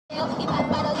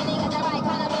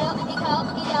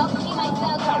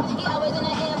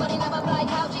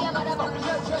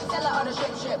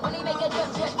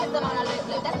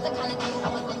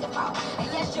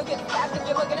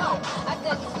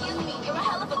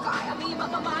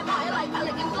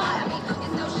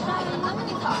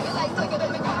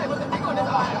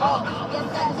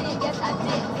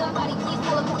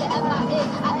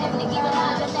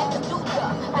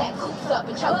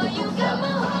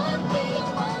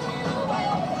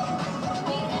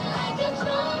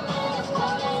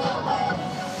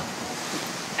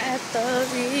At the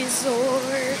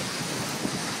resort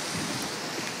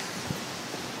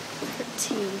for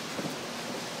tea.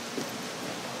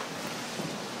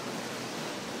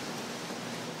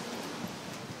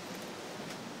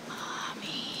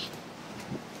 Mommy.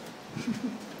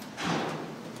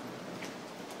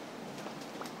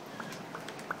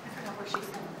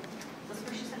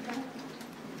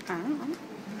 I don't know.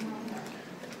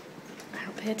 I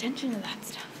don't pay attention to that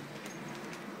stuff.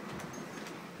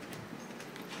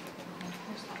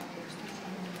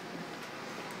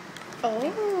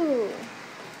 Oh.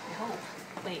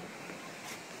 Wait.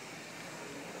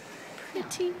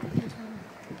 Pretty.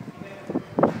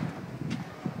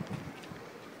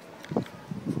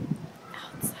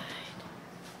 Outside.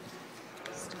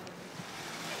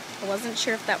 I wasn't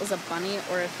sure if that was a bunny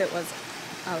or if it was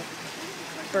a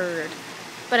bird,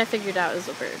 but I figured out it was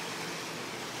a bird.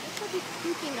 That's what he's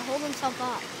thinking to hold himself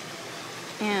up.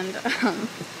 And,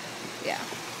 yeah.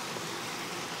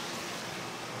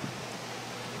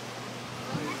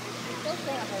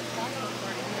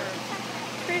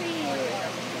 Pretty.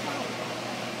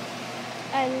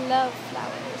 I love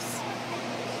flowers.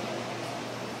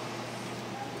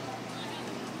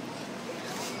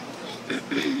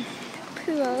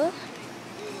 Pool.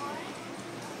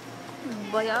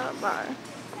 Boya bar.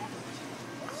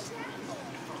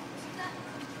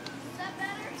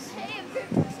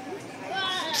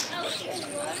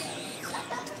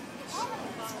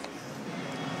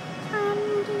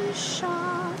 Candy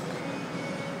shop.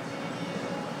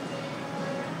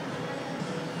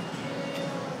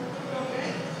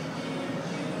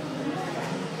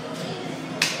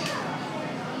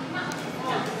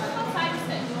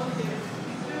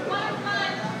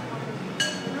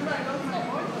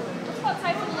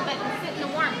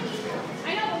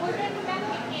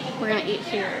 We're gonna eat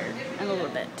here in a little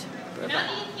bit. We're gonna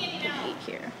eat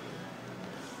here.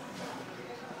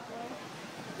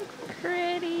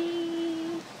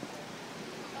 Pretty.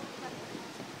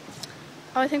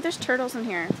 Oh, I think there's turtles in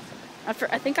here. I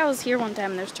think I was here one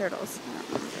time and there's turtles. I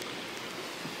don't remember.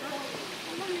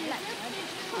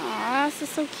 Aw, this is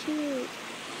so cute.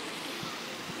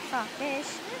 Saw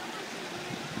fish.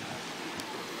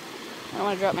 I don't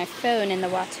want to drop my phone in the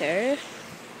water.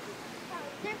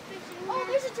 Oh,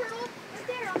 there's a turtle right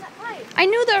there on that pipe. I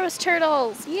knew there was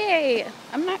turtles. Yay.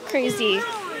 I'm not crazy.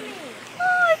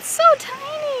 Oh, it's so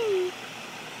tiny.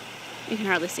 You can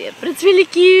hardly see it, but it's really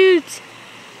cute.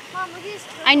 Mom, look at this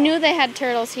turtle. I knew they had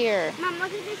turtles here. Mom,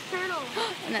 look at this turtle.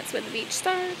 And that's where the beach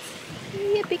starts.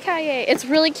 Yippee-ki-yay. It's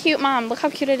really cute, Mom. Look how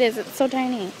cute it is. It's so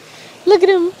tiny. Look at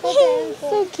him.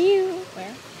 So cute.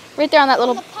 Where? Right there on that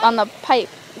little, on the pipe.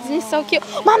 Isn't he so cute?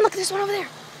 Mom, look, there's one over there.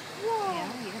 Yeah,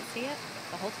 you didn't see it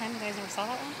the whole time. You guys never saw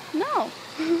that one? No.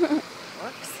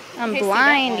 Works. I'm Okay, see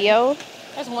blind, that yo.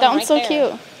 There's one That one's right so there.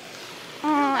 cute.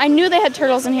 I knew they had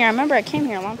turtles in here. I remember I came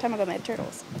here a long time ago and they had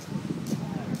turtles.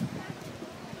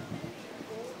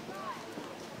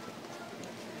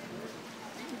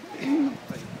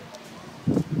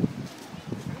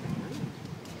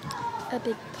 A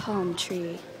big palm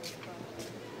tree.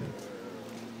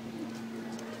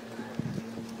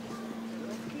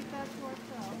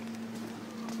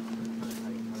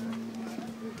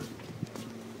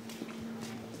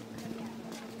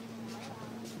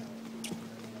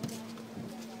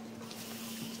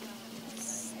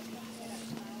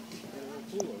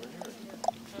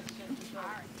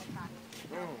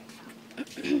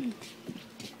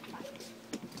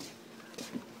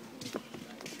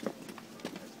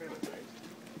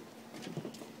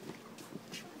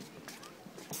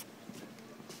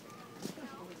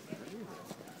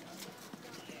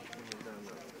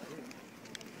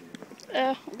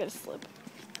 I'm gonna slip.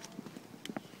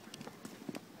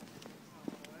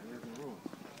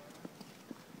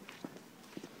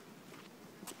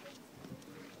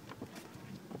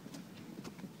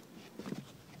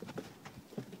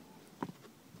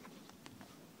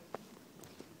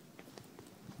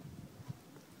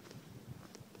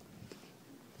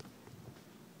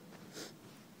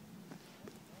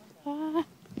 I'm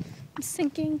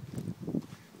sinking.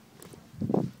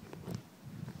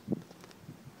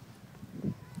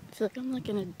 feel like I'm like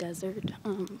in a desert,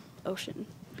 ocean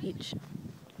beach.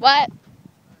 What?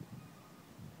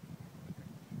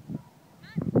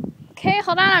 Okay,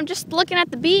 hold on. I'm just looking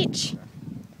at the beach.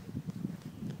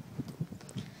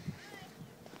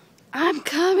 I'm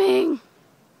coming.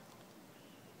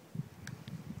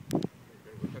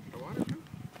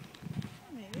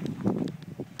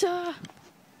 Duh.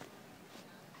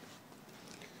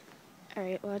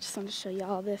 Alright, well, I just wanted to show you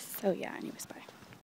all this. So, yeah, anyways, bye.